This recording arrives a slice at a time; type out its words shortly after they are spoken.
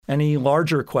any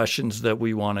larger questions that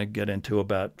we want to get into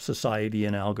about society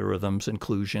and algorithms,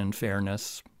 inclusion,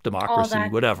 fairness, democracy,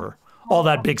 whatever. All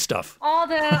that big stuff. All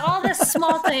the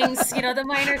small things, the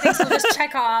minor things we'll just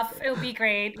check off. It'll be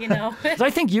great, I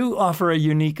think you offer a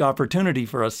unique opportunity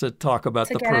for us to talk about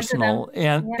the personal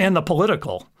and the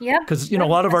political. Yeah. Because, a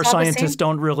lot of our scientists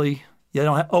don't really,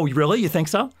 oh, really? You think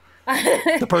so?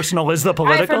 The personal is the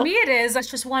political? For me, it is. It's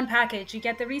just one package. You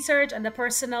get the research and the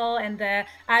personal and the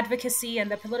advocacy and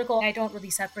the political. I don't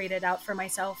really separate it out for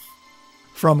myself.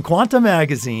 From Quanta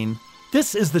Magazine,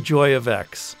 this is The Joy of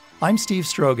X. I'm Steve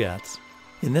Strogatz.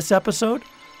 In this episode,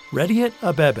 Rediet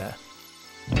Abebe.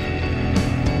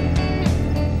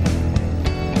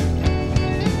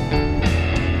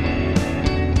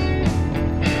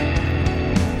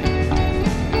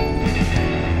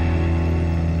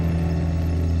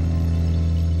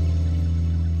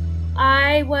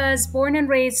 I was born and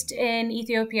raised in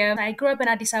Ethiopia. I grew up in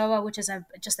Addis Ababa, which is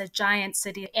just a giant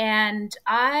city. And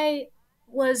I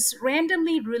was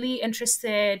randomly really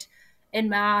interested in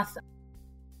math.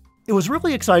 It was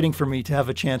really exciting for me to have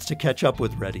a chance to catch up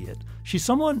with Rediet. She's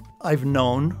someone I've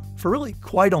known for really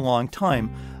quite a long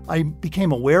time. I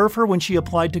became aware of her when she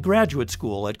applied to graduate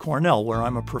school at Cornell, where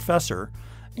I'm a professor.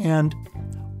 And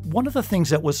one of the things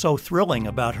that was so thrilling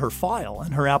about her file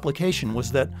and her application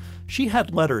was that she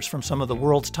had letters from some of the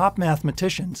world's top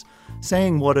mathematicians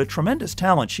saying what a tremendous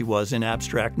talent she was in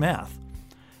abstract math.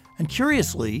 And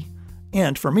curiously,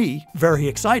 and for me, very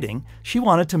exciting, she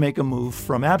wanted to make a move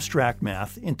from abstract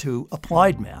math into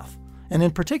applied math. And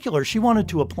in particular, she wanted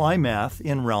to apply math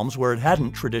in realms where it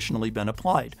hadn't traditionally been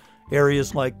applied,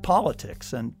 areas like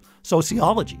politics and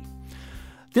sociology.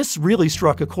 This really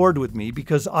struck a chord with me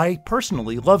because I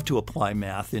personally love to apply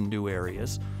math in new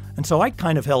areas. And so I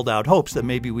kind of held out hopes that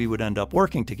maybe we would end up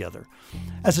working together.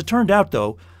 As it turned out,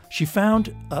 though, she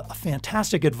found a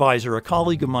fantastic advisor, a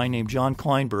colleague of mine named John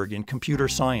Kleinberg in computer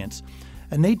science,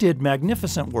 and they did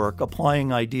magnificent work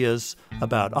applying ideas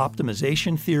about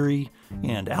optimization theory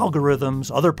and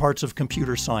algorithms, other parts of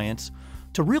computer science,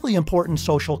 to really important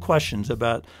social questions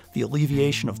about the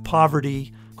alleviation of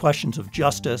poverty, questions of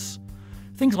justice,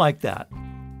 things like that.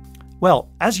 Well,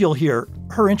 as you'll hear,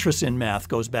 her interest in math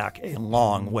goes back a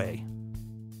long way.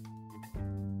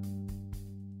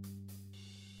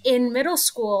 In middle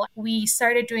school, we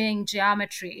started doing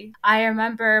geometry. I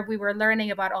remember we were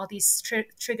learning about all these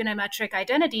trigonometric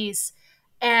identities.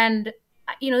 And,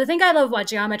 the thing I love about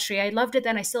geometry, I loved it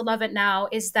then, I still love it now,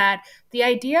 is that the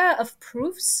idea of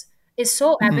proofs is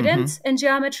so evident in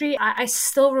geometry. I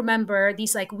still remember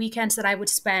these weekends that I would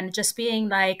spend just being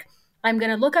like, I'm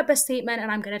going to look up a statement and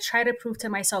I'm going to try to prove to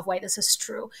myself why this is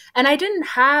true. And I didn't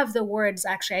have the words,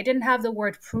 actually. I didn't have the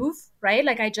word proof, right?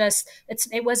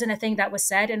 It wasn't a thing that was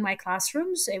said in my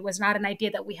classrooms. It was not an idea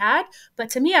that we had.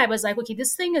 But to me, I was like, okay,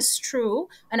 this thing is true.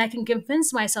 And I can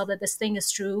convince myself that this thing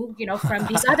is true, from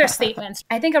these other statements.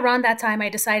 I think around that time, I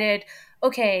decided,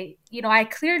 okay, I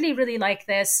clearly really like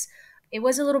this. It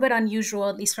was a little bit unusual,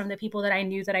 at least from the people that I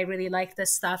knew that I really liked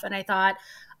this stuff. And I thought,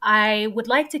 I would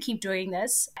like to keep doing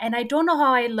this. And I don't know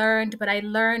how I learned, but I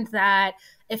learned that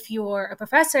if you're a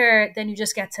professor, then you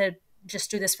just get to just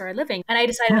do this for a living. And I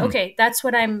decided, okay, that's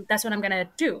what I'm going to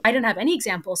do. I didn't have any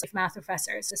examples of math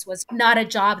professors. This was not a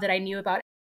job that I knew about.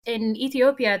 In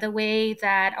Ethiopia, the way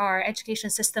that our education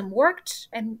system worked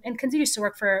and continues to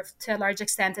work to a large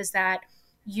extent is that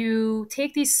you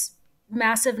take these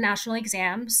massive national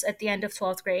exams at the end of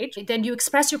 12th grade. Then you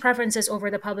express your preferences over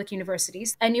the public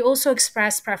universities, and you also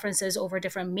express preferences over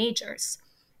different majors.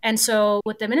 And so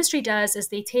what the ministry does is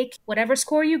they take whatever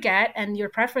score you get and your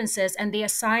preferences, and they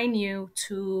assign you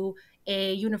to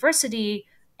a university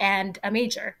and a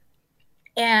major.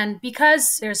 And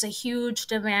because there's a huge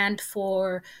demand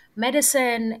for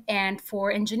medicine and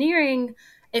for engineering,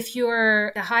 if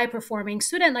you're a high-performing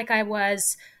student like I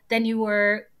was, then you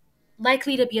were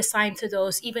likely to be assigned to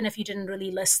those, even if you didn't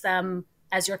really list them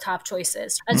as your top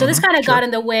choices. And so this kind of got in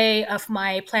the way of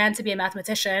my plan to be a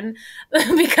mathematician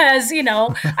because,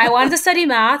 I wanted to study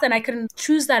math and I couldn't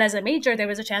choose that as a major. There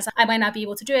was a chance I might not be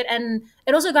able to do it. And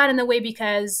it also got in the way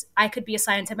because I could be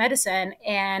assigned to medicine.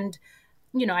 And,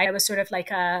 I was sort of like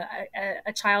a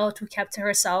child who kept to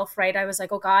herself, right? I was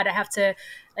like, oh God, I have to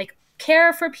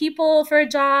care for people for a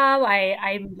job.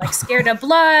 I'm scared of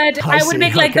blood. I would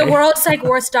make the world's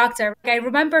worst doctor. I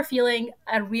remember feeling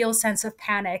a real sense of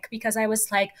panic because I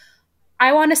was like,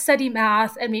 I want to study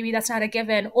math and maybe that's not a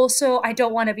given. Also, I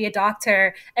don't want to be a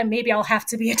doctor and maybe I'll have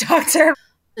to be a doctor.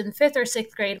 In 5th or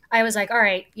 6th grade, I was like, all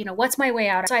right, what's my way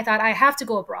out? So I thought I have to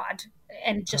go abroad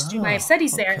and just do my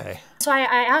studies there. So I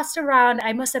asked around.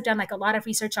 I must have done a lot of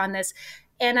research on this.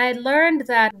 And I learned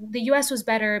that the US was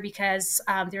better because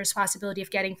there was possibility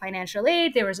of getting financial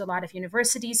aid. There was a lot of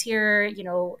universities here.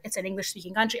 It's an English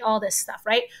speaking country, all this stuff,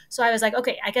 right? So I was like,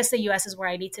 okay, I guess the US is where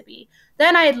I need to be.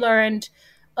 Then I learned,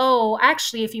 oh,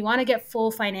 actually, if you want to get full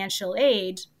financial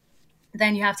aid,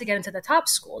 then you have to get into the top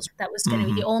schools. That was going to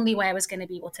be the only way I was going to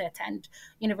be able to attend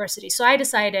university. So I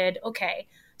decided, okay,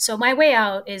 so my way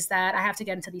out is that I have to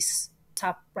get into these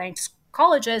top ranked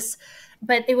colleges.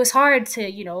 But it was hard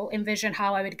to, envision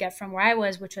how I would get from where I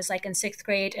was, which was like in sixth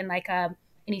grade in like an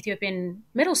Ethiopian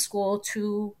middle school,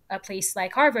 to a place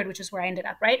like Harvard, which is where I ended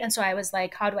up, right? And so I was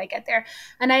like, how do I get there?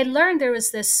 And I learned there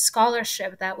was this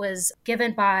scholarship that was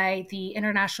given by the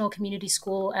International Community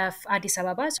School of Addis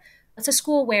Ababa. It's a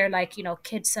school where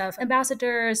kids of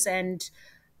ambassadors and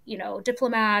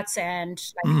diplomats and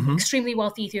extremely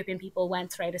wealthy Ethiopian people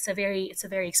went, right? It's a very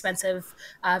expensive,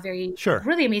 very Sure.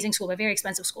 really amazing school, but very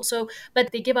expensive school. So,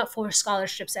 but they give out 4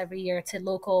 scholarships every year to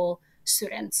local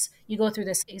students. You go through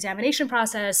this examination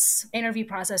process, interview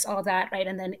process, all that, right?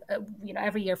 And then,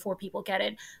 every year 4 people get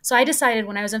it. So I decided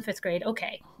when I was in 5th grade,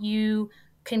 okay, you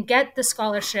can get the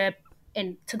scholarship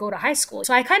and to go to high school.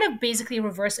 So I kind of basically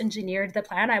reverse engineered the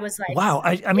plan. I was like, wow.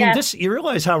 I mean, you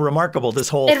realize how remarkable this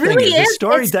whole it thing really is. The is.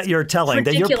 story It's that you're telling,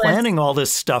 ridiculous. that you're planning all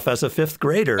this stuff as a 5th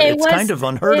grader. It's kind of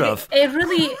unheard of. It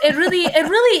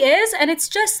really is. And it's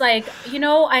just like,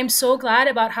 I'm so glad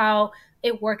about how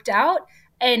it worked out.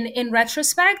 And in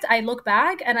retrospect, I look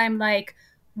back and I'm like,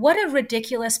 what a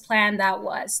ridiculous plan that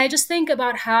was. I just think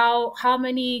about how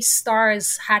many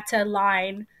stars had to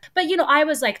align. But, I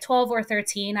was like 12 or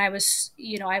 13. I was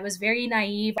very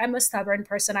naive. I'm a stubborn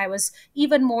person. I was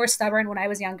even more stubborn when I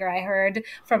was younger. I heard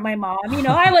from my mom,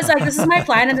 I was like, this is my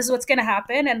plan and this is what's going to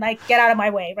happen. And like, get out of my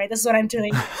way, right? This is what I'm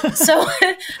doing. So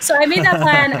I made that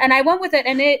plan and I went with it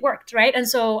and it worked, right? And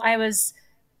so I was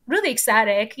really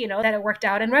ecstatic, that it worked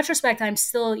out. In retrospect, I'm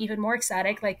still even more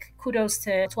ecstatic. Like, kudos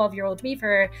to 12-year-old me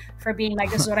for being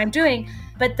like, this is what I'm doing.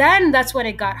 But then that's when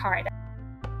it got hard.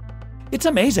 It's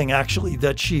amazing, actually,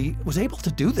 that she was able to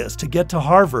do this, to get to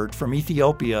Harvard from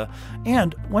Ethiopia.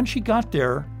 And when she got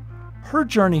there, her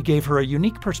journey gave her a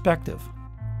unique perspective.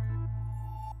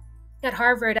 At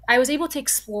Harvard, I was able to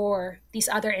explore these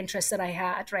other interests that I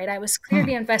had, right? I was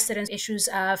clearly invested in issues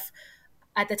of,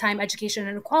 at the time, education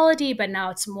inequality, but now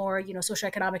it's more,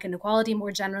 socioeconomic inequality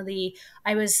more generally.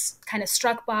 I was kind of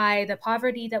struck by the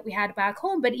poverty that we had back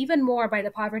home, but even more by the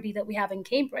poverty that we have in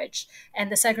Cambridge and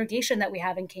the segregation that we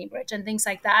have in Cambridge and things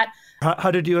like that.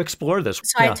 How did you explore this?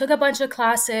 So I took a bunch of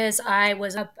classes. I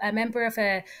was a member of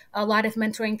a lot of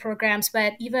mentoring programs,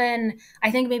 but even I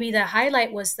think maybe the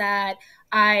highlight was that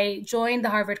I joined the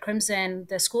Harvard Crimson,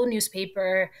 the school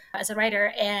newspaper, as a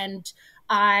writer, and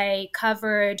I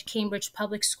covered Cambridge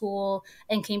Public School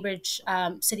and Cambridge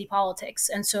city politics.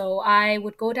 And so I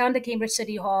would go down to Cambridge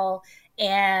City Hall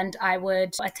and I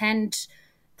would attend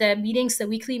the meetings, the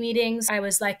weekly meetings. I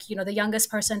was like, the youngest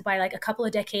person by like a couple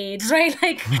of decades, right?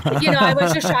 Like, I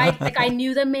was just shy. Like, I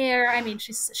knew the mayor. I mean,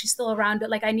 she's still around, but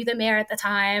like I knew the mayor at the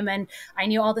time and I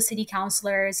knew all the city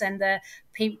councilors and the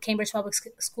Cambridge Public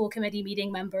School Committee meeting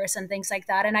members and things like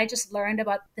that. And I just learned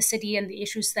about the city and the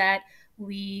issues that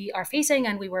we are facing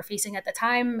and we were facing at the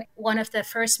time. One of the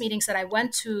first meetings that I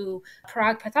went to,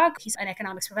 Parag Pathak, he's an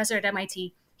economics professor at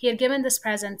MIT, he had given this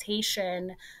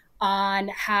presentation on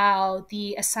how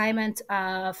the assignment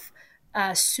of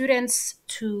students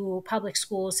to public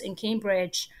schools in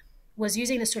Cambridge was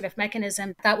using this sort of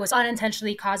mechanism that was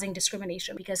unintentionally causing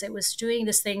discrimination, because it was doing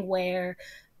this thing where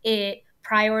it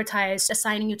prioritized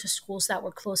assigning you to schools that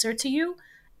were closer to you.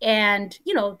 And,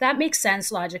 that makes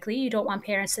sense logically. You don't want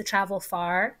parents to travel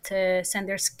far to send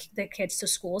their kids to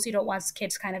schools. You don't want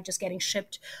kids kind of just getting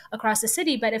shipped across the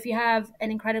city. But if you have an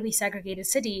incredibly segregated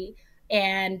city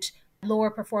and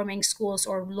lower performing schools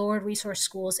or lower resource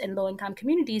schools in low income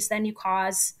communities, then you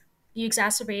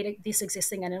exacerbate this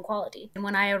existing inequality. And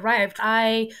when I arrived,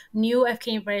 I knew of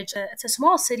Cambridge. It's a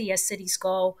small city as cities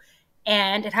go.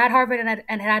 And it had Harvard and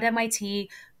it had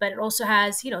MIT, but it also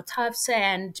has, Tufts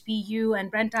and BU and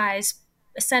Brandeis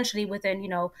essentially within,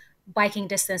 biking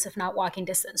distance, if not walking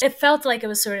distance. It felt like it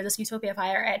was sort of this utopia of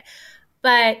higher ed.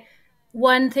 But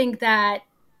one thing that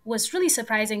was really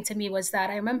surprising to me was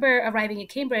that I remember arriving at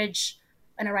Cambridge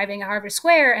and arriving at Harvard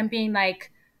Square and being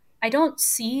like, I don't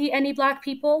see any Black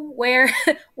people. Where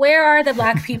are the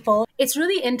Black people? It's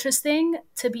really interesting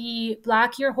to be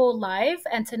Black your whole life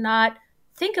and to not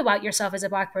think about yourself as a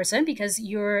Black person because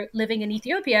you're living in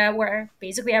Ethiopia where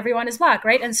basically everyone is Black,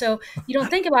 right? And so you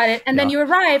don't think about it. And then you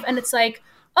arrive and it's like,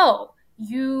 oh,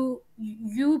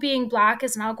 you being Black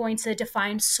is now going to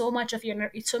define so many of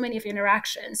your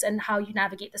interactions and how you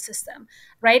navigate the system,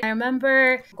 right? I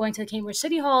remember going to the Cambridge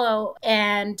City Hall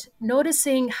and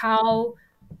noticing how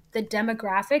the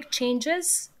demographic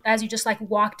changes as you just like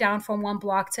walk down from one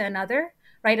block to another,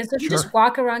 right? And so if you just Sure.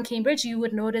 walk around Cambridge, you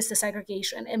would notice the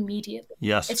segregation immediately.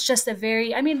 Yes. It's just a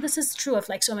very, I mean, this is true of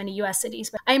like so many US cities,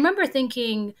 but I remember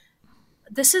thinking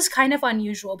this is kind of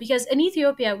unusual because in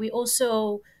Ethiopia, we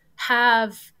also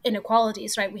have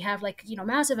inequalities, right? We have like,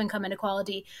 massive income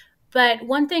inequality. But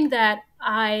one thing that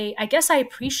I guess I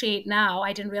appreciate now,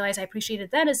 I didn't realize I appreciated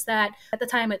then, is that at the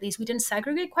time at least, we didn't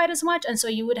segregate quite as much. And so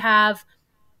you would have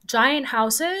giant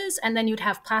houses and then you'd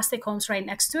have plastic homes right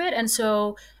next to it. And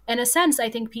so, in a sense, I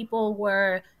think people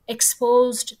were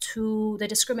exposed to the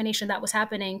discrimination that was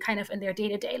happening kind of in their day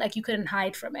to day. Like you couldn't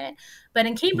hide from it. But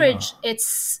in Yeah. Cambridge,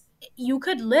 you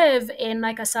could live in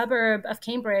like a suburb of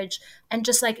Cambridge and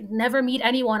just like never meet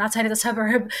anyone outside of the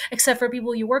suburb except for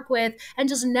people you work with and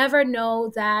just never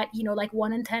know that, like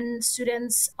 1 in 10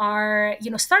 students are,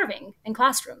 starving in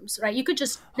classrooms, right? You could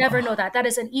just never know that. That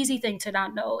is an easy thing to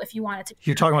not know if you wanted to.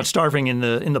 You're talking about starving in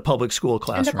the public school In the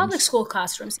public classrooms. school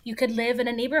classrooms, you could live in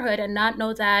a neighborhood and not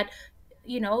know that,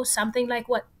 something like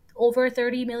what over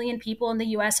 30 million people in the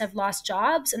US have lost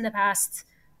jobs in the past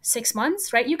 6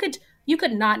 months, right? You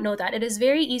could not know that. It is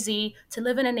very easy to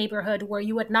live in a neighborhood where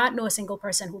you would not know a single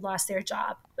person who lost their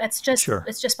job. Sure.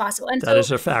 It's just possible. And That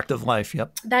is a fact of life.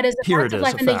 Yep. that is a Here fact it of is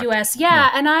life a in the fact. US.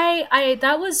 Yeah. And I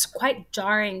that was quite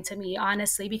jarring to me,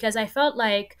 honestly, because I felt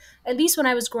like, at least when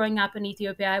I was growing up in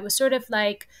Ethiopia, I was sort of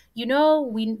like, we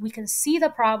can see the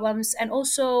problems. And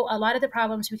also a lot of the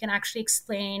problems we can actually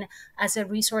explain as a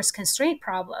resource constraint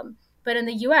problem. But in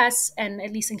the US, and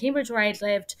at least in Cambridge where I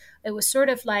lived, it was sort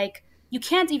of like, you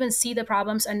can't even see the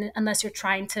problems unless you're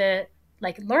trying to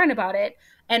like learn about it.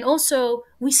 And also,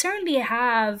 we certainly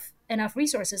have enough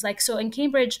resources. Like, so in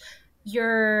Cambridge,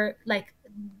 you're like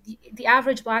the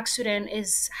average Black student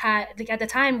is had like at the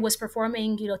time was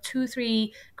performing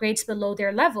 2-3 grades below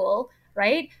their level,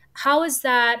 right? How is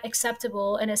that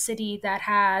acceptable in a city that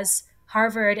has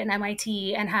Harvard and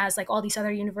MIT and has like all these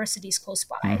other universities close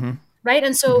by, Mm-hmm. right?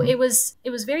 And so Mm-hmm. it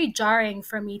was very jarring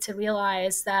for me to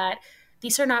realize that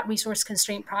these are not resource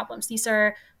constraint problems. These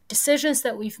are decisions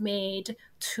that we've made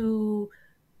to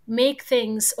make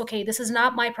things okay. This is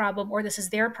not my problem or this is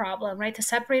their problem, right? To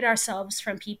separate ourselves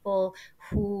from people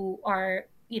who are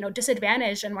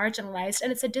disadvantaged and marginalized.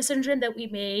 And it's a decision that we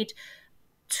made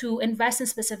to invest in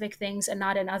specific things and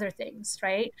not in other things,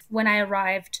 right? When I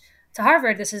arrived to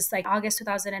Harvard, this is like August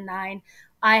 2009,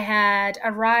 I had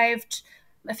arrived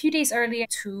a few days earlier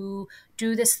to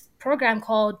do this program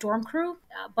called Dorm Crew.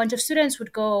 A bunch of students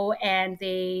would go and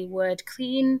they would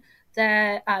clean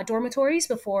the dormitories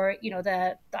before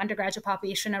the undergraduate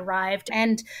population arrived.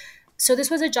 And so this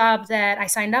was a job that I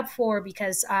signed up for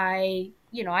because I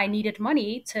needed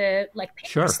money to like pay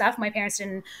for Sure. stuff. My parents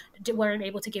weren't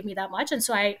able to give me that much. And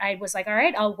so I was like, all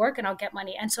right, I'll work and I'll get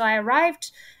money. And so I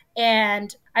arrived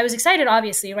and I was excited,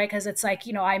 obviously, right? Because it's like,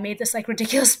 I made this like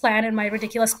ridiculous plan and my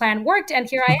ridiculous plan worked. And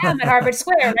here I am at Harvard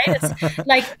Square, right? It's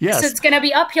like, so Yes. it's going to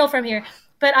be uphill from here.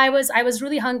 But I was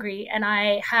really hungry and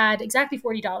I had exactly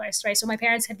 $40, right? So my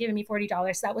parents had given me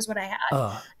 $40. That was what I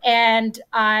had. And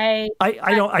I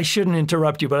shouldn't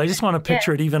interrupt you, but I just want to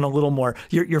picture it even a little more.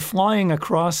 You're flying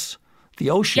across the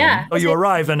ocean. Yeah. Oh, you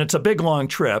arrive and it's a big long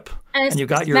trip. And you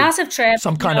got your massive trip,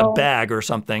 some kind of bag or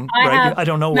something, I right? have I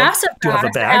don't know massive do you have a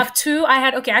bags. bag? I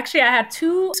had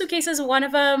two suitcases. One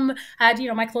of them had,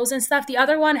 my clothes and stuff. The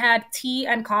other one had tea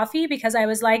and coffee because I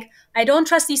was like, I don't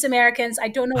trust these Americans. I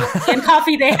don't know what tea and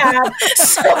coffee they have.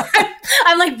 So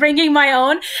I'm like bringing my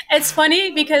own. It's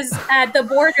funny because at the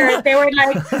border, they were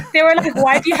like,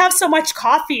 why do you have so much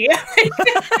coffee?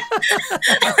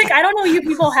 Like, I don't know what you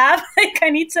people have. Like, I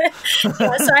need to, so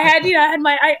I had,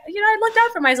 I looked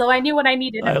out for myself. I knew what I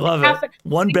needed. I love it.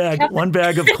 One bag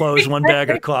of clothes, one bag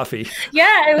of coffee.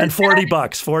 Yeah, it was, and $40,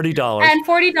 $40, and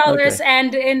 $40,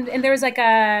 Okay. and there was like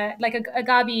a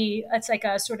gabi. It's like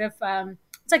a sort of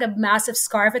it's like a massive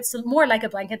scarf. It's more like a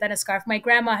blanket than a scarf. My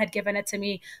grandma had given it to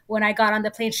me when I got on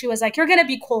the plane. She was like, "You're gonna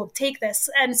be cold. Take this."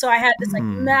 And so I had this like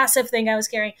massive thing I was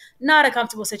carrying. Not a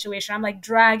comfortable situation. I'm like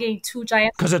dragging two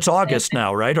giant. Because it's August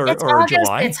now, right? It's Or August.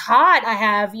 July? It's hot. I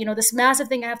have, this massive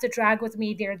thing I have to drag with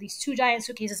me. There are these two giant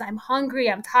suitcases. I'm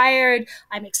hungry. I'm tired.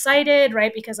 I'm excited,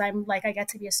 right? Because I'm like, I get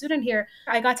to be a student here.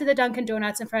 I got to the Dunkin'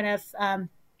 Donuts in front of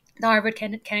the Harvard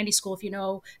Kennedy School.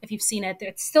 If you've seen it,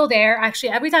 it's still there. Actually,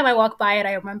 every time I walk by it,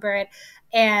 I remember it.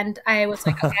 And I was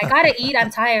like, okay, I gotta eat.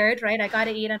 I'm tired, right? I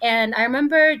gotta eat. And I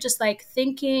remember just like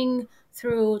thinking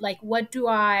through like, what do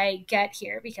I get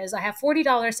here? Because I have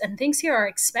 $40 and things here are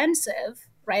expensive,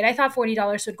 right? I thought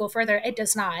 $40 would go further. It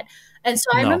does not. And so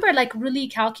I No. remember like really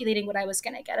calculating what I was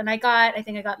going to get. And I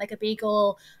think I got like a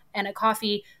bagel and a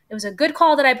coffee. It was a good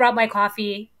call that I brought my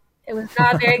coffee. It was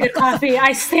not very good coffee.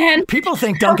 I stand. People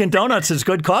think Dunkin' Donuts is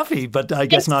good coffee, but I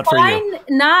guess It's not fine, for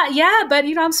you. not yeah, but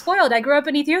I'm spoiled. I grew up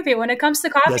in Ethiopia. When it comes to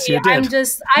coffee, Yes, you did.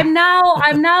 I'm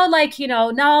now like,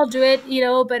 now I'll do it,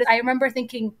 but I remember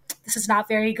thinking this is not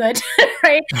very good,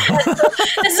 right?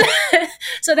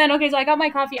 So then, okay, so I got my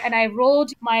coffee and I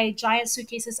rolled my giant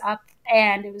suitcases up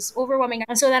and it was overwhelming.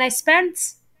 And so then I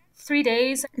spent 3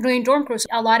 days doing dorm cruise.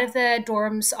 A lot of the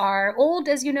dorms are old,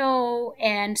 as you know,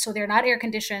 and so they're not air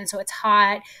conditioned. So it's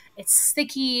hot, it's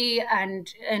sticky,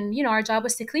 and our job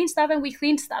was to clean stuff, and we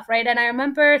cleaned stuff, right? And I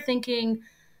remember thinking,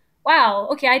 wow,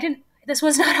 okay, this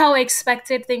was not how I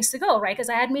expected things to go, right? Because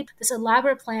I had made this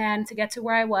elaborate plan to get to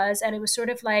where I was, and it was sort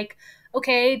of like,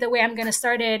 okay, the way I'm going to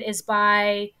start it is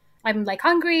I'm like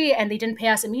hungry, and they didn't pay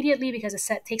us immediately because it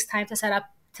takes time to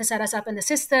set us up in the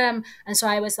system. And so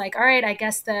I was like, all right, I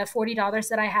guess the $40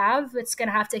 that I have, it's going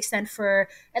to have to extend for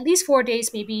at least 4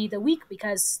 days, maybe the week,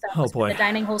 because that was when the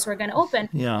dining halls were going to open.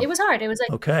 Yeah. It was hard. It was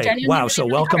like, okay. genuinely Wow. really, So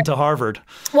really welcome hard. to Harvard.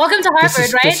 Welcome to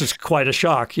Harvard, right? This is quite a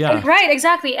shock. Yeah. Right,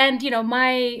 exactly. And,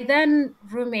 my then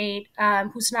roommate,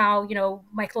 who's now,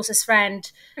 my closest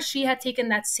friend, she had taken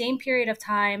that same period of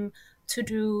time to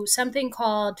do something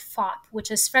called FOP, which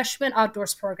is Freshman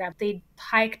Outdoors Program. They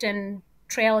hiked and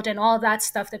trailed and all that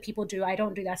stuff that people do. I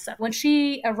don't do that stuff. When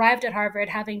she arrived at Harvard,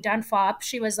 having done FOP,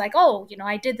 she was like, oh,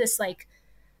 I did this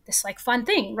fun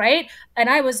thing, right? And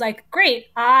I was like, great.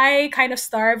 I kind of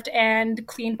starved and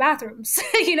cleaned bathrooms.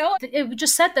 It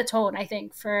just set the tone, I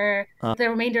think, for the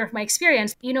remainder of my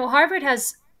experience. Harvard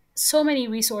has so many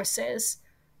resources.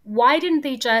 Why didn't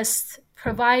they just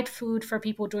provide food for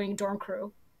people doing dorm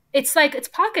crew? It's like, it's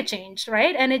pocket change,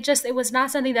 right? And it was not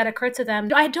something that occurred to them.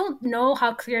 I don't know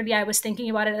how clearly I was thinking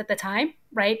about it at the time,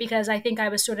 right? Because I think I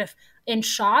was sort of in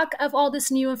shock of all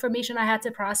this new information I had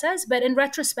to process. But in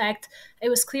retrospect, it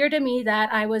was clear to me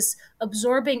that I was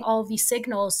absorbing all of these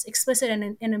signals, explicit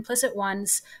and implicit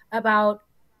ones, about,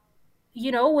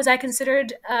 was I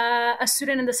considered a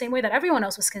student in the same way that everyone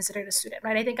else was considered a student,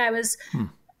 right? I think I was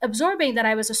absorbing that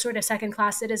I was a sort of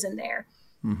second-class citizen there.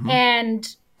 Mm-hmm.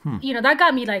 And that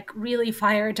got me like really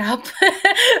fired up,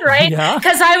 right?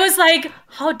 Because I was like,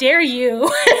 how dare you?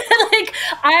 Like,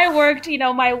 I worked,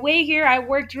 my way here. I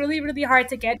worked really, really hard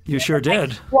to get here. You sure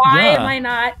did. Why am I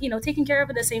not, taking care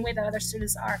of it the same way that other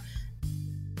students are?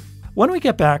 When we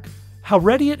get back, how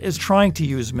Rediet is trying to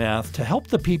use math to help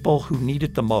the people who need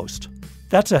it the most.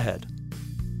 That's ahead.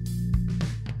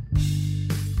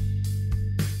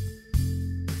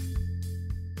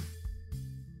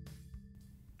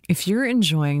 If you're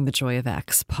enjoying the Joy of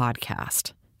X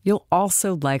podcast, you'll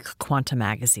also like Quanta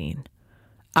Magazine.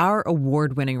 Our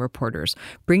award-winning reporters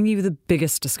bring you the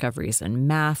biggest discoveries in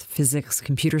math, physics,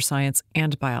 computer science,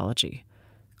 and biology.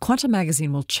 Quanta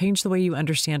Magazine will change the way you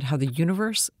understand how the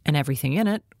universe and everything in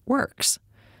it works.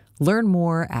 Learn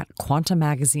more at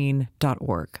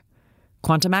quantamagazine.org.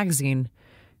 Quanta Magazine,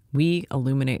 we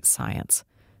illuminate science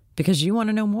because you want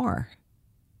to know more.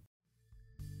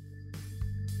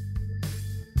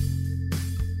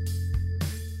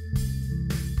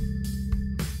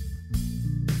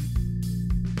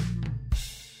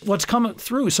 What's come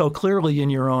through so clearly in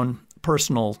your own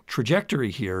personal trajectory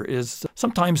here is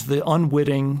sometimes the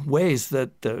unwitting ways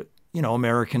that the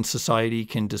American society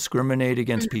can discriminate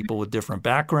against people with different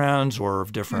backgrounds or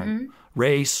of different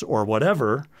race or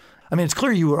whatever. I mean, it's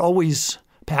clear you were always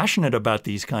passionate about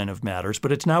these kind of matters,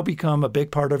 but it's now become a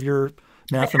big part of your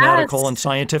mathematical and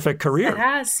scientific career. It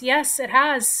has. Yes, it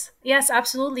has. Yes,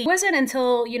 absolutely. It wasn't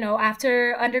until,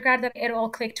 after undergrad that it all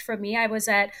clicked for me. I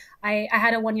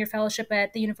had a 1-year fellowship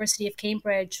at the University of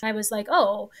Cambridge. I was like,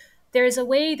 oh, there's a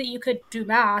way that you could do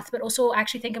math, but also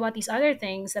actually think about these other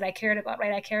things that I cared about,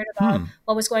 right? I cared about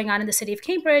what was going on in the city of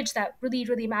Cambridge that really,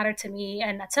 really mattered to me.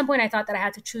 And at some point I thought that I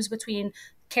had to choose between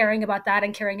caring about that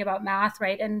and caring about math,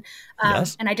 right? And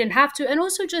yes. And I didn't have to. And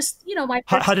also just, my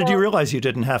personal... How did you realize you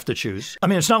didn't have to choose? I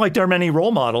mean, it's not like there are many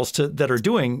role models that are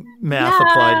doing math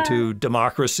applied to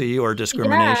democracy or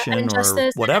discrimination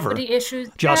or whatever. Issues.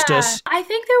 Justice. Yeah. I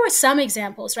think there were some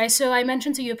examples, right? So I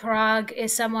mentioned to you, Parag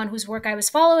is someone whose work I was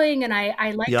following, and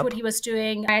I liked what he was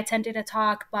doing. I attended a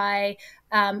talk by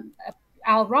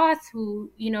Al Roth,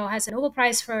 who, has a Nobel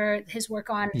Prize for his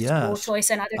work on school choice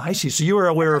and other things. I see. So you were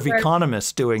aware of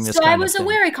economists doing this kind of thing. So I was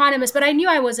aware of economists, but I knew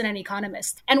I wasn't an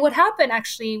economist. And what happened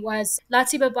actually was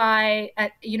Abebe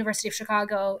at University of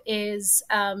Chicago is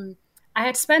I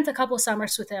had spent a couple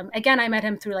summers with him. Again, I met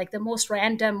him through like the most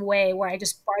random way where I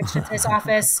just barged into his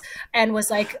office and was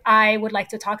like, I would like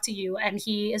to talk to you. And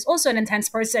he is also an intense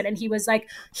person. And he was like,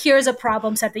 here's a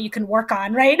problem set that you can work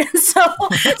on, right? So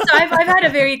I've had a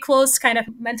very close kind of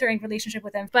mentoring relationship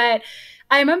with him. But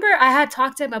I remember I had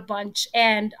talked to him a bunch,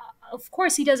 and of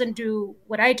course he doesn't do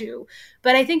what I do,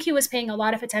 but I think he was paying a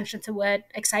lot of attention to what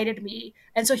excited me.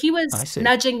 And so he was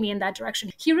nudging me in that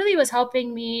direction. He really was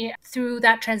helping me through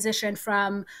that transition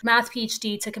from math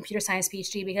PhD to computer science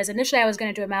PhD, because initially I was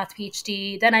going to do a math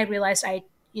PhD. Then I realized I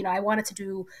wanted to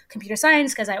do computer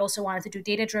science because I also wanted to do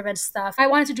data-driven stuff. I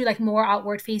wanted to do like more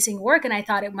outward-facing work, and I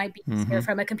thought it might be easier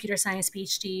from a computer science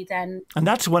PhD than. And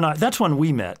that's when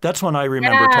we met. That's when I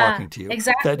remember talking to you.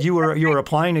 Exactly. That you were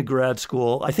applying to grad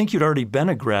school. I think you'd already been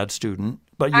a grad student,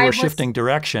 but you were shifting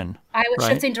direction. I was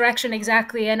shifting direction,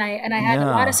 exactly. And I had a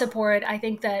lot of support. I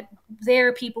think that there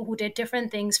are people who did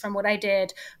different things from what I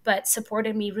did, but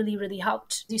supported me, really, really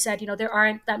helped. You said, there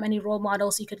aren't that many role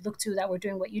models you could look to that were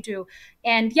doing what you do.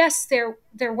 And yes, there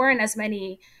weren't as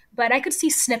many, but I could see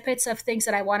snippets of things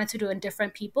that I wanted to do in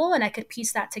different people, and I could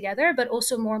piece that together. But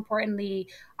also more importantly,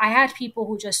 I had people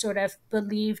who just sort of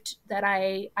believed that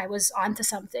I was onto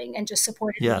something and just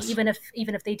supported me, even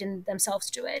if they didn't themselves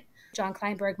do it. John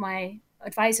Kleinberg, my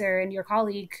advisor and your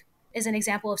colleague, is an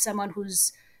example of someone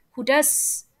who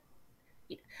does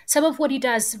some of what he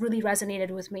does really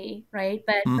resonated with me, right?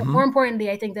 But more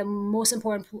importantly, I think the most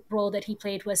important role that he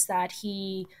played was that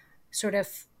he sort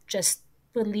of just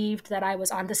believed that I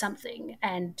was onto something,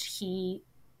 and he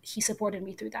supported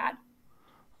me through that.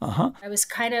 I was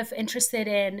kind of interested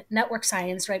in network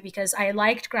science, right? Because I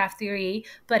liked graph theory,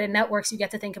 but in networks, you get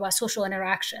to think about social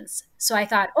interactions. So I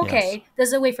thought, okay, this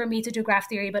is a way for me to do graph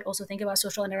theory, but also think about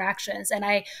social interactions. And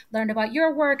I learned about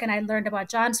your work, and I learned about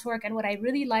John's work. And what I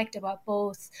really liked about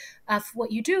both of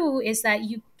what you do is that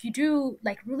you do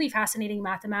like really fascinating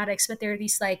mathematics, but there are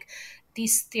these at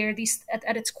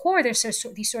its core, there's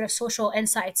these sort of social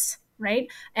insights, right?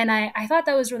 And I thought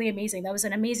that was really amazing. That was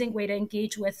an amazing way to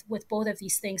engage with both of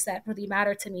these things that really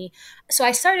matter to me. So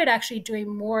I started actually doing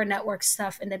more network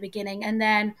stuff in the beginning. And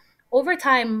then over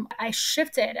time, I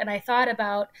shifted and I thought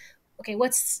about, okay,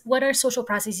 what are social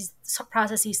processes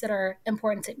that are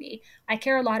important to me? I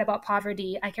care a lot about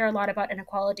poverty. I care a lot about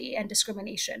inequality and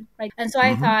discrimination, right? And so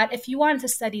I thought, if you wanted to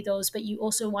study those, but you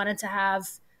also wanted to have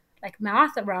like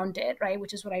math around it, right?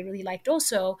 Which is what I really liked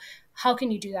also. How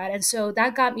can you do that? And so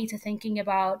that got me to thinking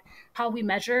about how we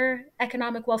measure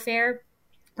economic welfare,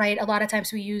 right? A lot of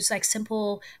times we use like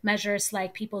simple measures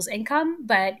like people's income,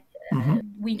 but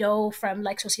we know from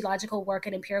like sociological work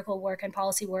and empirical work and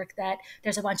policy work that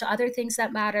there's a bunch of other things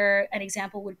that matter. An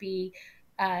example would be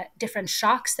different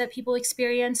shocks that people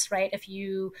experience, right? If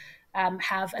you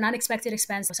have an unexpected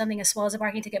expense, something as small as a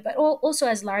parking ticket, but also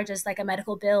as large as like a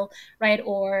medical bill, right?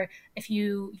 Or if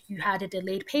you had a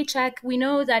delayed paycheck, we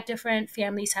know that different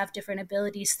families have different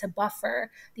abilities to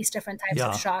buffer these different types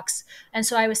of shocks. And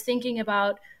so I was thinking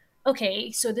about, okay,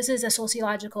 so this is a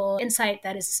sociological insight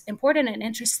that is important and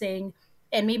interesting,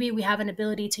 and maybe we have an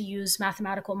ability to use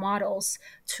mathematical models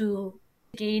to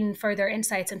gain further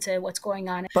insights into what's going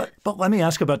on. But let me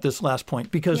ask about this last point,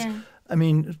 because I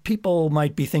mean, people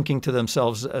might be thinking to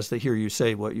themselves as they hear you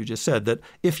say what you just said, that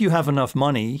if you have enough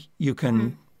money, you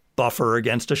can buffer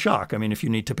against a shock. I mean, if you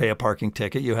need to pay a parking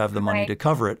ticket, you have the money to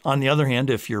cover it. On the other hand,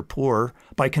 if you're poor,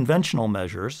 by conventional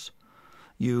measures,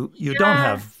 you don't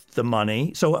have the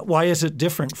money. So why is it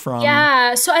different from?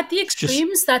 Yeah. So at the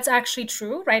extremes, that's actually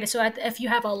true, right? So if you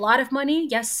have a lot of money,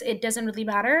 yes, it doesn't really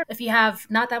matter. If you have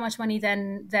not that much money,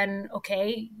 then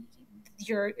okay,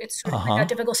 it's sort of like a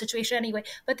difficult situation anyway.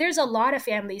 But there's a lot of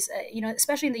families,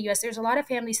 especially in the US, there's a lot of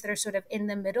families that are sort of in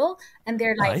the middle, and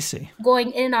they're like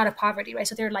going in and out of poverty, right?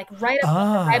 So they're like right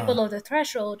below the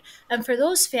threshold. And for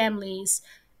those families,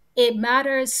 it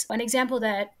matters. An example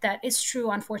that is true,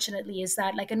 unfortunately, is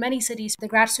that like in many cities, the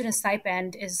grad student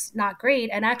stipend is not great.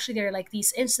 And actually there are like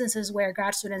these instances where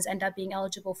grad students end up being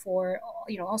eligible for,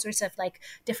 all sorts of like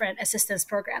different assistance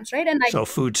programs, right? And like so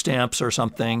food stamps or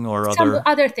something or some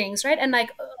other things, right? And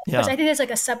like, which I think there's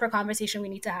like a separate conversation we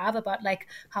need to have about like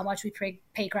how much we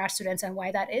pay grad students and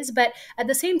why that is. But at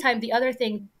the same time, the other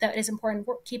thing that is important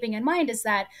keeping in mind is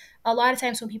that a lot of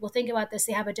times when people think about this,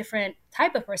 they have a different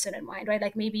type of person in mind, right?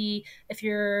 Like maybe if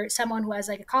you're someone who has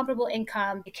like a comparable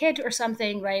income, a kid or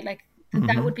something, right? Like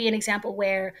that would be an example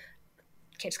where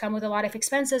kids come with a lot of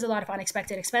expenses, a lot of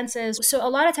unexpected expenses. So a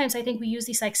lot of times I think we use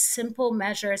these like simple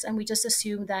measures and we just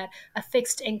assume that a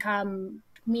fixed income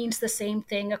means the same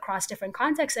thing across different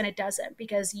contexts, and it doesn't,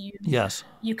 because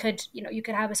you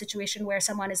could have a situation where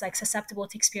someone is like susceptible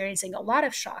to experiencing a lot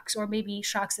of shocks, or maybe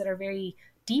shocks that are very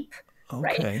deep.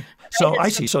 right? Okay. Right? So I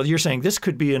see. So you're saying this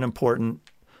could be an important,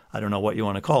 I don't know what you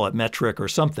want to call it, metric or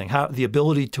something. How the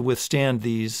ability to withstand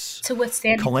these To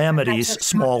withstand these different types calamities, of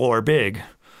small or big.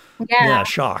 yeah. Yeah,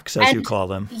 shocks, as you And call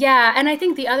them. yeah, and I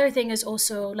think the other thing is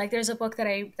also like there's a book that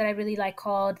I really like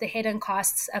called The Hidden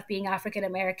Costs of Being African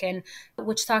American,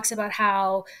 which talks about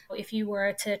how if you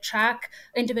were to track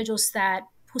individuals that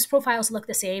whose profiles look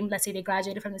the same, let's say they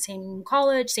graduated from the same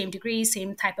college, same degrees,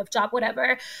 same type of job,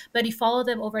 whatever, but you follow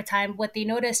them over time, what they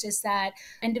noticed is that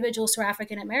individuals who are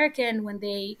African American, when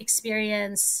they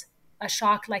experience a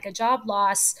shock like a job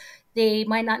loss, they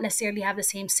might not necessarily have the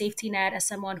same safety net as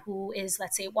someone who is,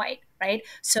 let's say, white, right?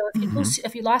 So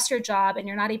if you lost your job and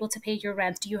you're not able to pay your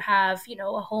rent, do you have,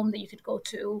 a home that you could go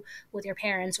to with your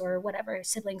parents or whatever,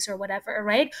 siblings or whatever,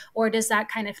 right? Or does that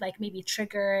kind of like maybe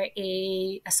trigger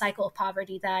a cycle of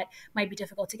poverty that might be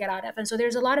difficult to get out of? And so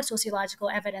there's a lot of sociological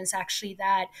evidence actually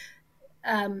that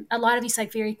a lot of these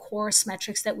like very coarse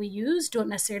metrics that we use don't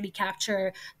necessarily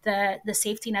capture the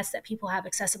safety nets that people have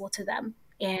accessible to them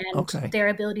and Okay. their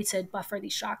ability to buffer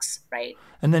these shocks, right?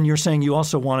 And then you're saying you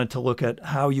also wanted to look at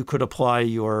how you could apply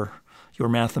your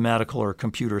mathematical or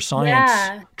computer science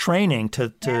Yeah. training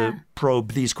to Yeah.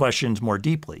 probe these questions more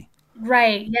deeply.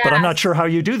 Right. Yeah. But I'm not sure how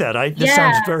you do that. This Yeah.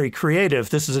 sounds very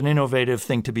creative. This is an innovative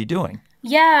thing to be doing.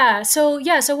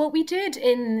 So what we did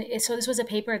so this was a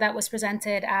paper that was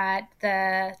presented at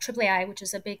the AAAI, which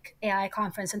is a big AI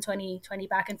conference in 2020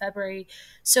 back in February.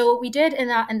 So what we did in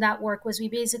that work was we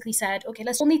basically said, okay,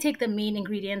 let's only take the main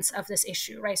ingredients of this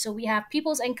issue, right? So we have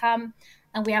people's income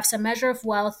and we have some measure of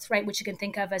wealth, right, which you can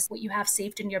think of as what you have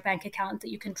saved in your bank account that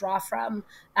you can draw from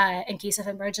in case of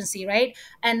emergency, right?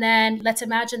 And then let's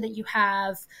imagine that you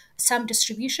have some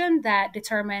distribution that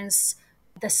determines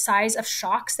the size of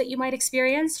shocks that you might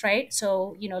experience, right?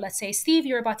 So, let's say, Steve,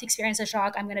 you're about to experience a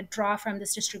shock. I'm going to draw from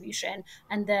this distribution,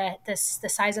 and the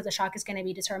size of the shock is going to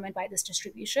be determined by this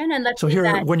distribution. And let's So say here,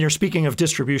 that, when you're speaking of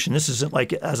distribution, this isn't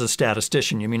like as a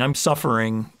statistician. You mean I'm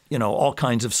suffering, all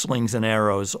kinds of slings and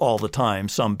arrows all the time,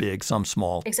 some big, some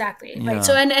small. exactly, Yeah. right?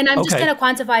 So, and I'm just Okay. going to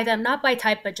quantify them not by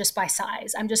type, but just by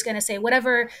size. I'm just going to say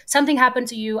whatever something happened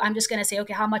to you, I'm just going to say,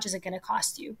 okay, how much is it going to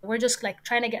cost you? We're just like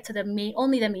trying to get to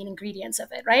only the main ingredients of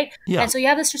it, right? Yeah. And so you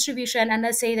have this distribution, and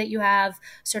let's say that you have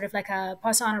sort of like a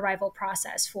Poisson arrival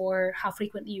process for how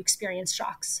frequently you experience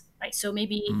shocks, right? So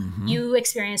maybe you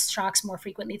experience shocks more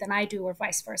frequently than I do, or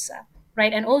vice versa,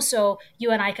 right? And also,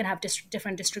 you and I can have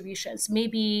different distributions.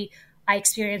 Maybe I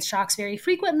experience shocks very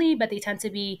frequently, but they tend to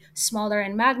be smaller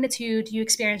in magnitude. You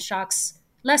experience shocks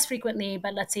less frequently,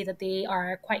 but let's say that they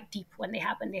are quite deep when they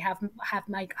happen. They have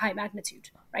high magnitude,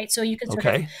 right? So you can sort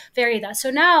of Okay. vary that. So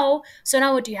now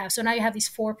what do you have? So now you have these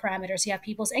four parameters. You have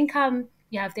people's income,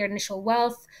 you have their initial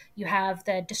wealth, you have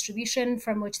the distribution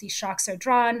from which these shocks are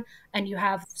drawn, and you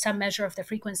have some measure of the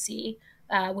frequency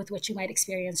with which you might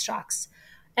experience shocks.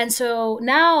 And so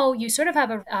now you sort of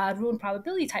have a ruined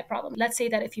probability type problem. Let's say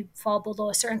that if you fall below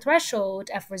a certain threshold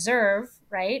of reserve,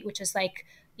 right, which is like,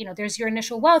 there's your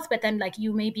initial wealth, but then like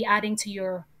you may be adding to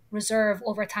your reserve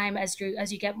over time as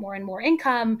you get more and more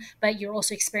income, but you're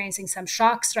also experiencing some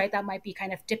shocks, right? That might be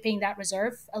kind of dipping that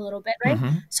reserve a little bit, right?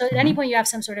 So at any point you have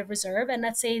some sort of reserve, and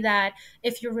let's say that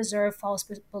if your reserve falls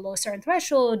below a certain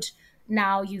threshold,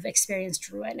 now you've experienced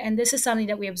ruin. And this is something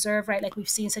that we observe, right? Like we've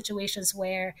seen situations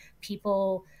where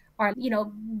people are,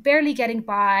 barely getting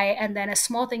by, and then a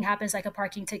small thing happens like a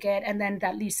parking ticket, and then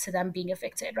that leads to them being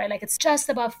evicted, right? Like it's just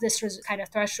above this kind of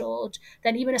threshold,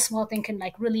 then even a small thing can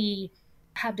like really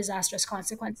have disastrous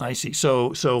consequences. I see. So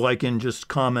like in just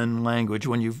common language,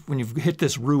 when you've hit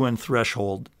this ruin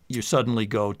threshold, you suddenly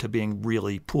go to being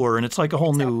really poor, and it's like a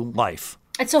whole new life.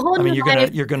 It's a whole new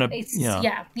life. You're gonna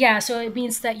Yeah. So it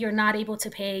means that you're not able to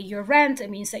pay your rent. It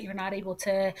means that you're not able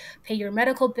to pay your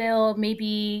medical bill.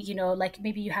 Maybe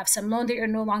maybe you have some loan that you're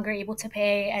no longer able to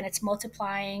pay, and it's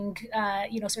multiplying,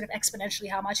 sort of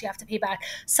exponentially how much you have to pay back.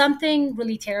 Something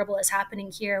really terrible is happening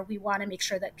here. We want to make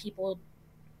sure that people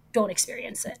don't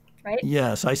experience it, right?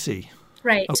 Yes, I see.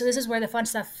 Right. So this is where the fun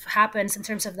stuff happens in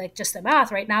terms of like just the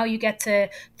math. Right now you get to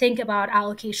think about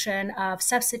allocation of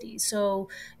subsidies. So,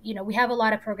 we have a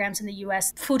lot of programs in the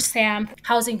US, food stamp,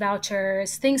 housing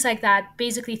vouchers, things like that,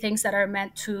 basically things that are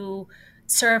meant to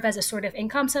serve as a sort of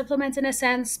income supplement in a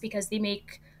sense, because they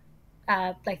make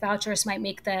like vouchers might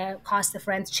make the cost of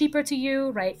rent cheaper to you,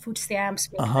 right? Food stamps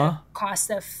make the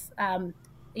cost of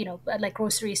like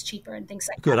groceries cheaper and things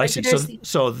like Good, that. I Right? see. There's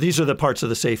So these are the parts of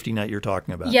the safety net you're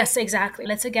talking about. Yes, exactly.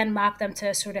 Let's again map them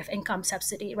to sort of income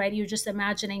subsidy, right? You're just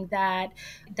imagining that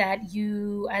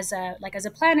you as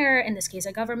a planner, in this case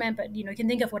a government, but you can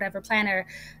think of whatever planner,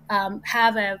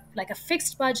 have a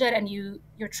fixed budget, and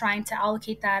you're trying to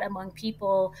allocate that among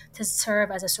people to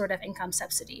serve as a sort of income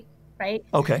subsidy, right?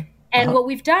 Okay. And what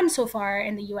we've done so far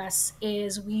in the US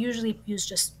is we usually use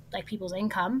just like people's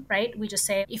income, right? We just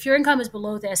say, if your income is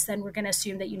below this, then we're going to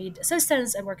assume that you need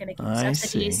assistance and we're going to give you I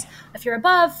subsidies. see. If you're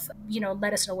above,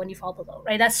 let us know when you fall below,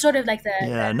 right? That's sort of like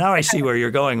Yeah, now I see where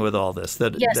you're going with all this,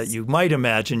 that Yes. you might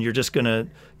imagine you're just going to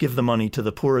give the money to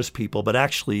the poorest people, but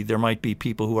actually there might be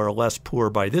people who are less poor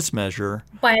by this measure,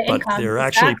 By but income, they're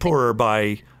actually exactly. poorer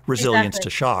by resilience Exactly. to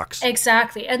shocks.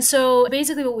 Exactly. And so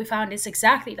basically what we found is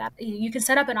exactly that. You can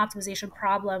set up an optimization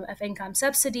problem of income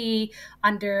subsidy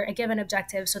under a given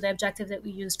objective. So the objective that we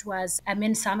used was a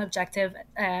min-sum objective.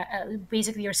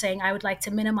 Basically, you're saying, I would like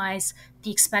to minimize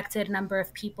the expected number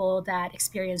of people that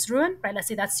experience ruin, right? Let's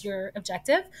say that's your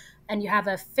objective. And you have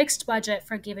a fixed budget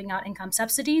for giving out income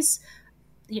subsidies.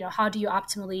 How do you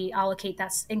optimally allocate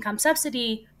that income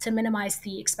subsidy to minimize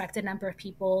the expected number of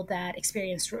people that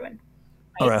experience ruin?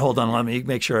 All right, hold on. Let me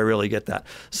make sure I really get that.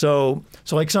 So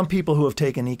like some people who have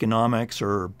taken economics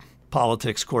or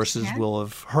politics courses will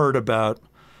have heard about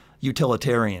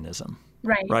utilitarianism,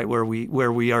 Right. where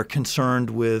we are concerned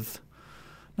with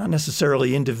not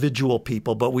necessarily individual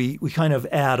people, but we kind of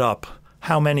add up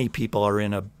how many people are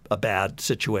in a bad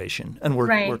situation, and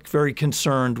we're very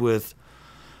concerned with.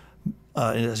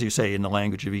 As you say in the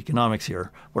language of economics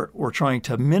here, we're trying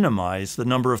to minimize the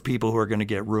number of people who are going to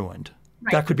get ruined.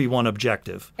 Right. That could be one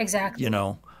objective. Exactly.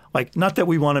 Like not that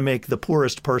we want to make the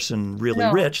poorest person really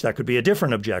rich. That could be a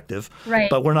different objective. Right.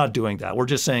 But we're not doing that. We're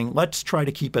just saying let's try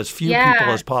to keep as few Yeah.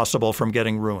 people as possible from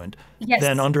getting ruined. Yes.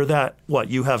 Then under that,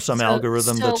 you have some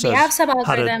algorithm that says we have some how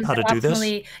algorithm to do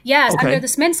this? Yes, Okay. under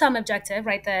this min-sum objective,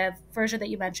 right, the version that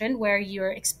you mentioned, where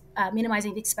you're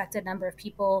minimizing the expected number of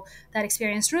people that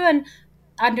experience ruin.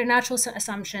 Under natural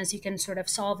assumptions, you can sort of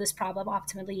solve this problem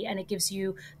optimally, and it gives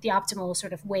you the optimal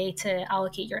sort of way to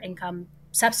allocate your income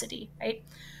subsidy, right?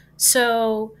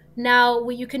 So now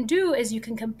what you can do is you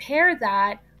can compare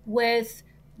that with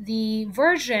the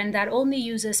version that only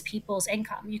uses people's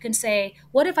income. You can say,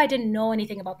 what if I didn't know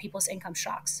anything about people's income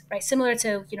shocks, right? Similar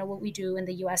to, what we do in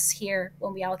the US here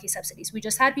when we allocate subsidies. We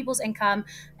just had people's income,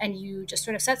 and you just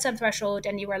sort of set some threshold,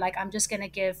 and you were like, I'm just going to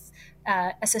give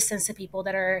assistance to people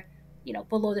that are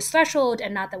below this threshold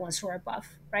and not the ones who are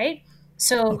above, right?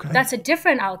 So that's a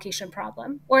different allocation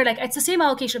problem. Or like it's the same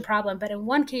allocation problem, but in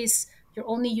one case, you're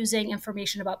only using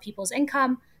information about people's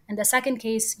income. In the second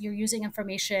case, you're using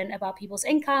information about people's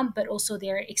income, but also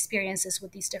their experiences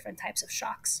with these different types of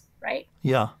shocks, right?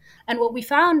 Yeah. And what we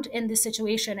found in this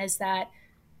situation is that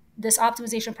this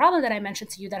optimization problem that I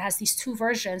mentioned to you that has these two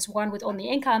versions, one with only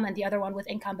income and the other one with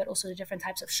income, but also the different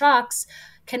types of shocks,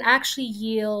 can actually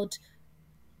yield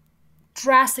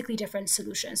drastically different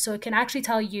solutions. So it can actually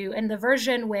tell you in the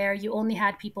version where you only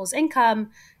had people's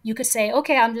income, you could say,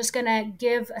 okay, I'm just going to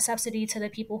give a subsidy to the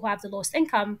people who have the lowest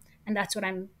income. And that's what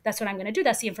I'm going to do.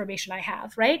 That's the information I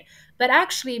have. Right. But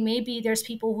actually, maybe there's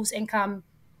people whose income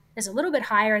is a little bit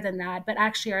higher than that, but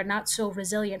actually are not so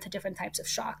resilient to different types of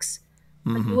shocks.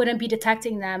 But you wouldn't be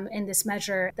detecting them in this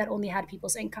measure that only had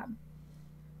people's income.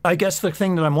 I guess the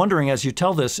thing that I'm wondering as you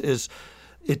tell this is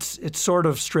it's sort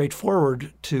of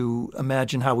straightforward to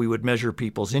imagine how we would measure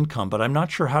people's income, but I'm not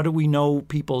sure, how do we know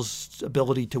people's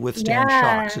ability to withstand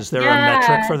shocks? Is there a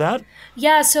metric for that?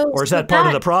 Yeah. Or is that part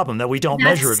of the problem, that we don't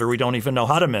measure it, or we don't even know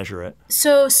how to measure it?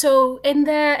 So in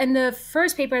the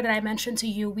first paper that I mentioned to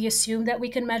you, we assume that we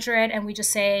can measure it, and we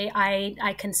just say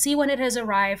I can see when it has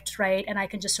arrived, right? And I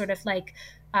can just sort of like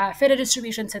fit a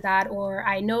distribution to that, or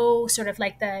I know sort of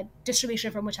like the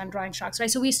distribution from which I'm drawing shocks,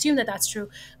 right? So we assume that that's true.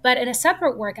 But in a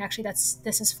separate work, actually,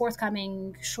 this is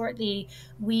forthcoming shortly,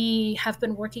 we have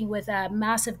been working with a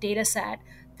massive data set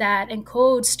that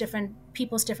encodes different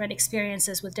people's different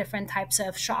experiences with different types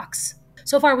of shocks.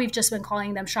 So far, we've just been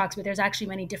calling them shocks, but there's actually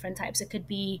many different types. It could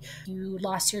be you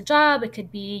lost your job. It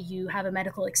could be you have a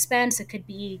medical expense. It could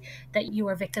be that you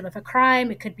were a victim of a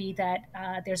crime. It could be that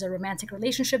there's a romantic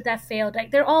relationship that failed. Like,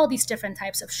 there are all these different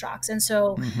types of shocks. And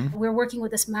so we're working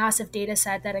with this massive data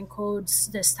set that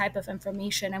encodes this type of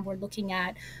information. And we're looking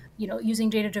at, using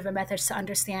data-driven methods to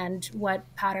understand what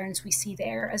patterns we see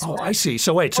there as well. Oh, I see.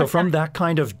 So wait, so from that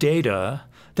kind of data,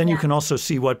 then you Yeah. can also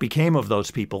see what became of those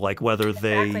people, like whether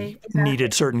they Exactly.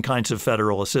 needed certain kinds of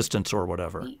federal assistance or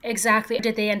whatever. Exactly.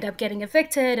 Did they end up getting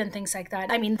evicted and things like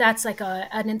that? I mean, that's like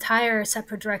an entire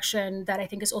separate direction that I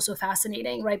think is also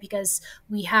fascinating, right? Because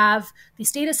we have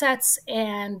these data sets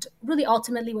and really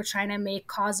ultimately we're trying to make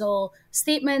causal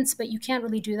statements, but you can't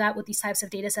really do that with these types of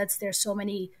data sets. There's so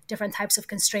many different types of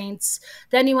constraints.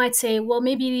 Then you might say, well,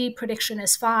 maybe prediction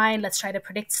is fine. Let's try to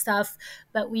predict stuff.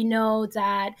 But we know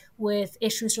that with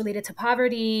issues related to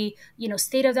poverty,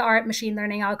 state-of-the-art machine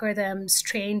learning algorithms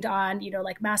trained on,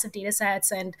 like massive data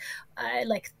sets and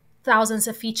like thousands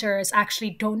of features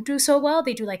actually don't do so well.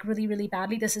 They do like really, really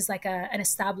badly. This is like an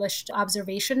established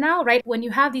observation now, right? When you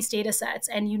have these data sets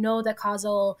and you know that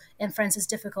causal inference is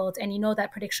difficult and you know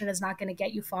that prediction is not going to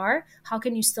get you far, how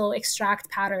can you still extract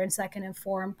patterns that can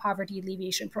inform poverty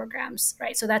alleviation programs,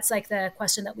 right? So that's like the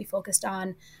question that we focused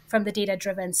on from the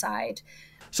data-driven side.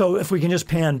 So if we can just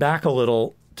pan back a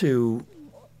little to,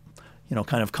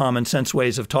 kind of common sense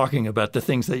ways of talking about the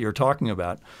things that you're talking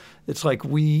about. It's like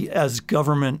we as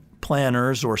government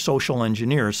planners or social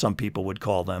engineers, some people would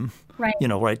call them, right?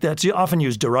 Right. That's often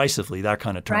used derisively, that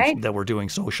kind of term, right? That we're doing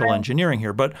social engineering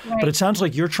here. But it sounds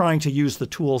like you're trying to use the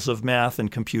tools of math and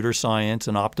computer science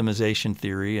and optimization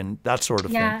theory and that sort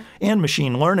of thing, and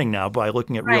machine learning now by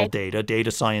looking at real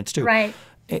data science too,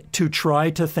 to try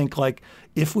to think like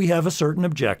if we have a certain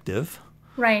objective,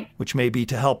 which may be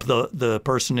to help the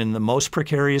person in the most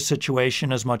precarious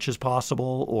situation as much as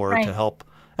possible or to help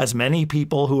as many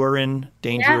people who are in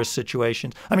dangerous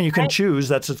situations. I mean, you can choose.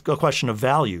 That's a question of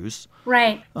values.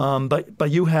 Right. But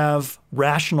you have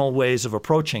rational ways of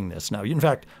approaching this now. In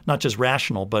fact, not just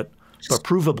rational, but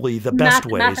provably the best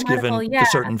ways given the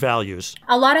certain values.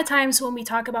 A lot of times when we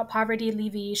talk about poverty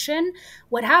alleviation,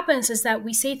 what happens is that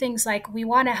we say things like, we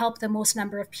want to help the most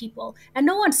number of people. And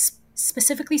no one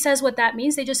specifically says what that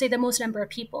means. They just say the most number of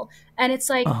people. And it's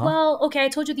like, well, okay, I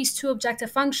told you these two objective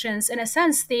functions. In a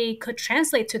sense, they could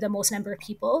translate to the most number of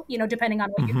people, depending on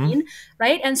what you mean,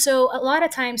 right? And so a lot of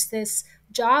times this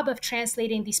job of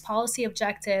translating these policy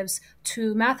objectives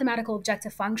to mathematical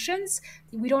objective functions,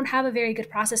 we don't have a very good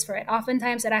process for it.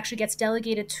 Oftentimes it actually gets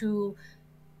delegated to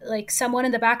like someone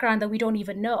in the background that we don't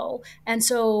even know. And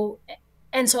so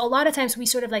a lot of times we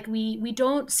sort of like, we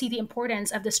don't see the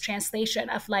importance of this translation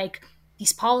of like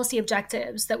these policy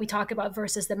objectives that we talk about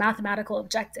versus the mathematical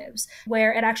objectives,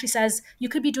 where it actually says you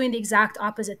could be doing the exact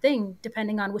opposite thing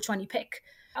depending on which one you pick.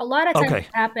 A lot of times what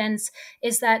happens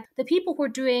is that the people who are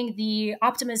doing the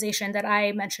optimization that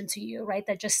I mentioned to you, right,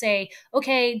 that just say,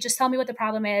 okay, just tell me what the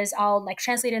problem is. I'll like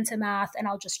translate into math and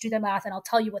I'll just do the math and I'll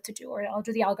tell you what to do, or I'll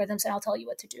do the algorithms and I'll tell you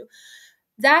what to do.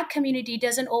 That community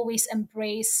doesn't always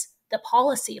embrace the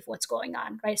policy of what's going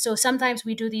on, right? So sometimes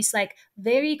we do these like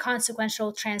very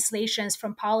consequential translations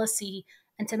from policy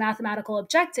into mathematical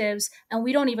objectives, and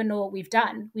we don't even know what we've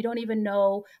done. We don't even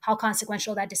know how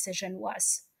consequential that decision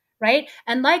was, right?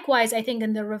 And likewise, I think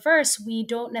in the reverse, we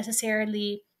don't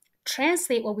necessarily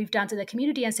translate what we've done to the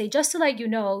community and say, just to let you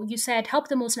know, you said help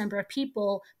the most number of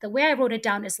people. The way I wrote it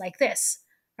down is like this,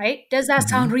 right? Does that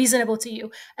sound reasonable to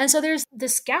you? And so there's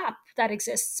this gap that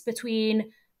exists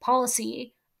between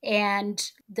policy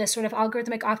and the sort of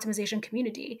algorithmic optimization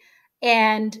community.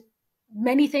 And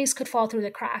many things could fall through the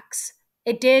cracks.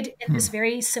 It did in this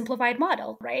very simplified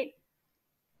model, right?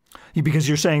 Because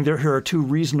you're saying there are two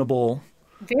reasonable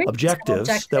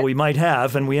objectives that we might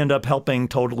have, and we end up helping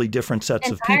totally different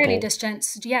sets of people. Entirely distant.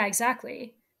 Yeah,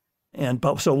 exactly.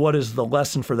 So what is the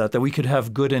lesson for that? That we could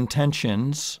have good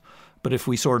intentions, but if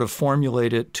we sort of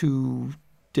formulate it too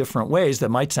different ways that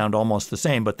might sound almost the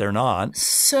same, but they're not.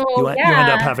 So you end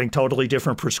up having totally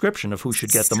different prescription of who should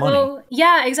get the money.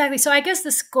 Yeah, exactly. So I guess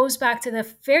this goes back to the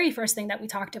very first thing that we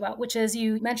talked about, which is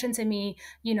you mentioned to me,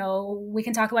 we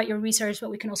can talk about your research, but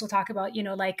we can also talk about,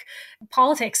 like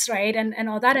politics, right? And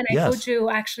all that. And I told you,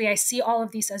 actually, I see all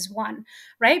of these as one,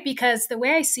 right? Because the way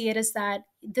I see it is that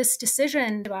this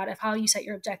decision about how you set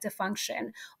your objective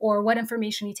function or what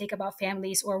information you take about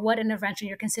families or what intervention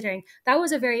you're considering, that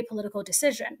was a very political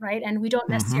decision, right? And we don't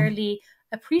necessarily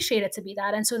appreciate it to be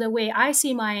that. And so the way I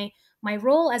see my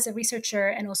role as a researcher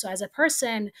and also as a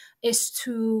person is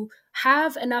to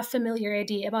have enough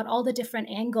familiarity about all the different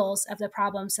angles of the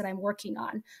problems that I'm working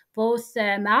on, both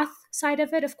the math side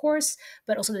of it, of course,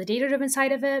 but also the data-driven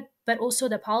side of it, but also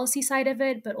the policy side of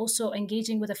it, but also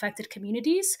engaging with affected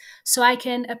communities so I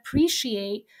can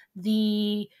appreciate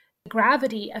the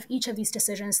gravity of each of these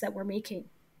decisions that we're making,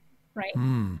 right?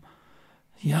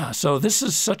 Yeah, so this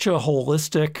is such a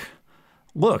holistic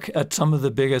look at some of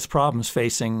the biggest problems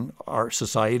facing our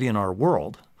society and our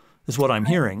world, is what I'm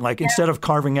hearing. Like, instead of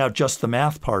carving out just the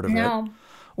math part of it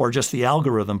or just the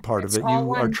algorithm part of it,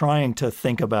 you are trying to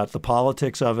think about the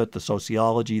politics of it, the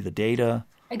sociology, the data.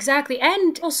 Exactly.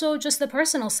 And also just the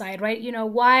personal side, right?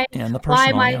 Why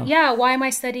am I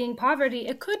studying poverty?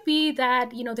 It could be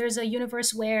that, there's a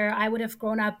universe where I would have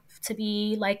grown up to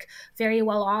be like very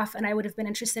well off and I would have been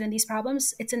interested in these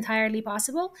problems. It's entirely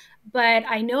possible. But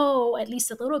I know at least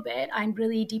a little bit, I'm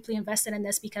really deeply invested in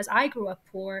this because I grew up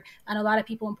poor and a lot of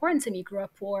people important to me grew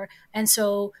up poor. And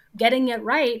so getting it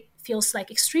right feels like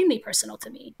extremely personal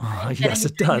to me. Yes,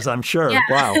 it does. I'm sure. Yeah.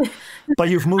 Wow. But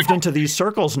you've moved into these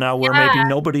circles now where maybe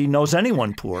nobody knows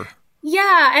anyone poor.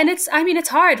 Yeah. And it's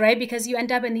hard, right? Because you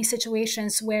end up in these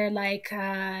situations where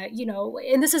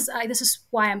and this is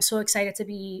why I'm so excited to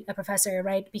be a professor,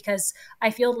 right? Because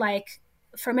I feel like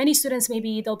for many students,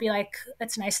 maybe they'll be like,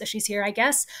 it's nice that she's here, I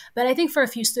guess. But I think for a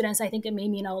few students, I think it may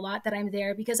mean a lot that I'm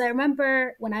there because I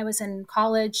remember when I was in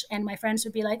college and my friends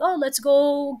would be like, oh, let's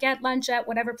go get lunch at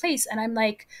whatever place. And I'm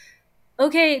like,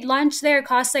 okay, lunch there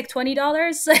costs like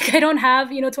 $20. Like I don't have,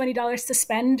 $20 to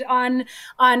spend on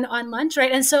lunch,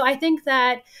 right? And so I think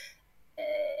that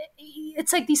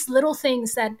it's like these little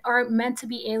things that are meant to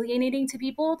be alienating to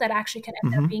people that actually can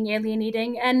end up being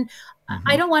alienating. And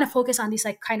I don't want to focus on these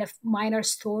like kind of minor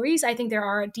stories. I think there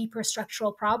are deeper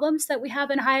structural problems that we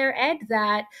have in higher ed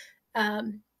that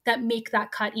make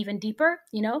that cut even deeper,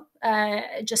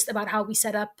 just about how we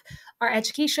set up our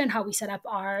education, how we set up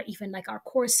our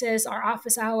courses, our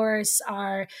office hours,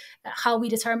 how we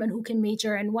determine who can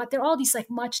major and what. They're all these like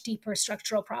much deeper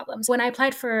structural problems. When I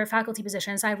applied for faculty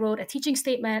positions, I wrote a teaching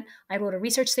statement, I wrote a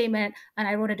research statement, and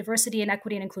I wrote a diversity and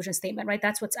equity and inclusion statement, right?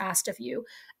 That's what's asked of you.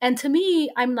 And to me,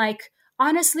 I'm like,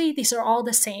 honestly, these are all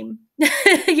the same.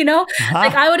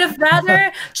 Like I would have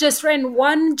rather just written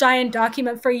one giant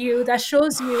document for you that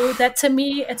shows you that to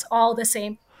me, it's all the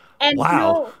same. And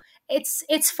wow.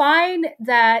 It's fine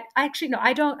that I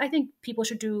think people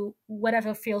should do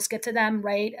whatever feels good to them,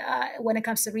 right? When it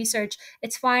comes to research,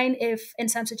 it's fine if in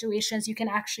some situations you can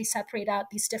actually separate out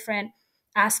these different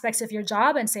aspects of your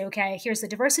job and say, okay, here's the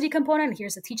diversity component,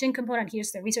 here's the teaching component,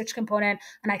 here's the research component,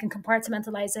 and I can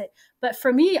compartmentalize it. But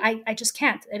for me, I just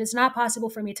can't. It is not possible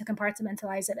for me to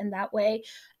compartmentalize it in that way.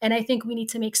 And I think we need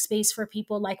to make space for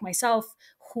people like myself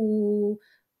for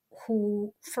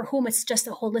whom it's just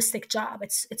a holistic job.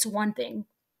 It's one thing.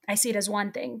 I see it as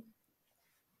one thing.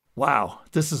 Wow.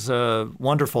 This is a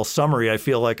wonderful summary. I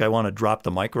feel like I want to drop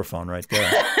the microphone right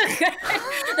there.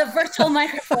 The virtual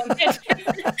microphone.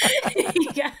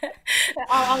 Yeah.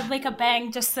 I'll make a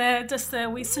bang just to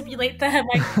we simulate the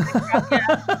microphone.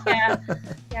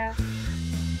 Yeah.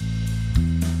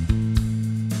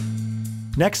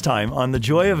 Next time on The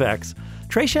Joy of X,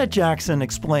 Trayshat Jackson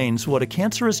explains what a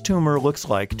cancerous tumor looks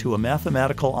like to a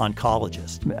mathematical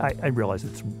oncologist. I realize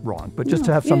it's wrong, but just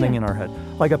to have something in our head.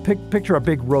 Like picture a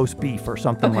big roast beef or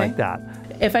something like that.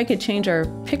 If I could change our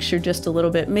picture just a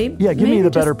little bit, maybe give me the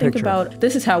better think picture. About,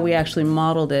 this is how we actually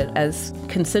modeled it as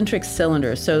concentric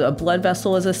cylinders. So a blood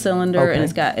vessel is a cylinder,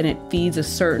 and it feeds a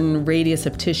certain radius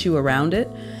of tissue around it.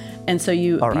 And so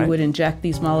you would inject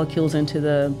these molecules into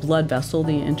the blood vessel,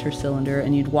 the intercylinder,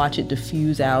 and you'd watch it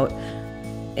diffuse out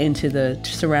into the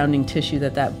surrounding tissue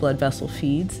that blood vessel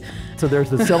feeds. So there's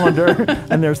the cylinder,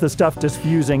 and there's the stuff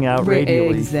diffusing out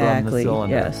radially from the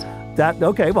cylinder. Yes.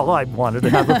 Well, I wanted to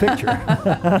have a picture.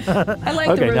 I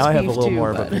like the roast now I have beef a little too,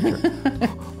 more of a picture.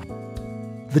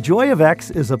 The Joy of X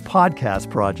is a podcast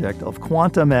project of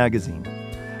Quanta Magazine.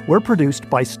 We're produced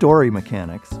by Story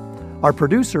Mechanics. Our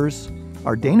producers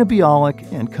are Dana Bialik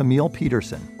and Camille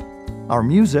Peterson. Our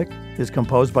music is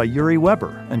composed by Yuri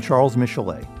Weber and Charles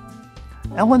Michelet.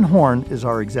 Ellen Horn is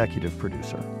our executive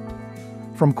producer.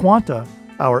 From Quanta,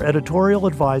 our editorial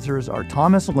advisors are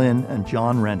Thomas Lin and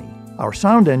John Rennie. Our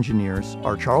sound engineers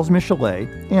are Charles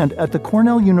Michelet, and at the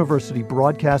Cornell University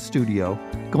Broadcast Studio,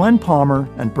 Glenn Palmer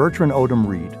and Bertrand Odom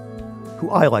Reed,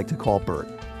 who I like to call Bert.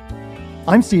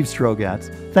 I'm Steve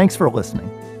Strogatz. Thanks for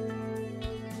listening.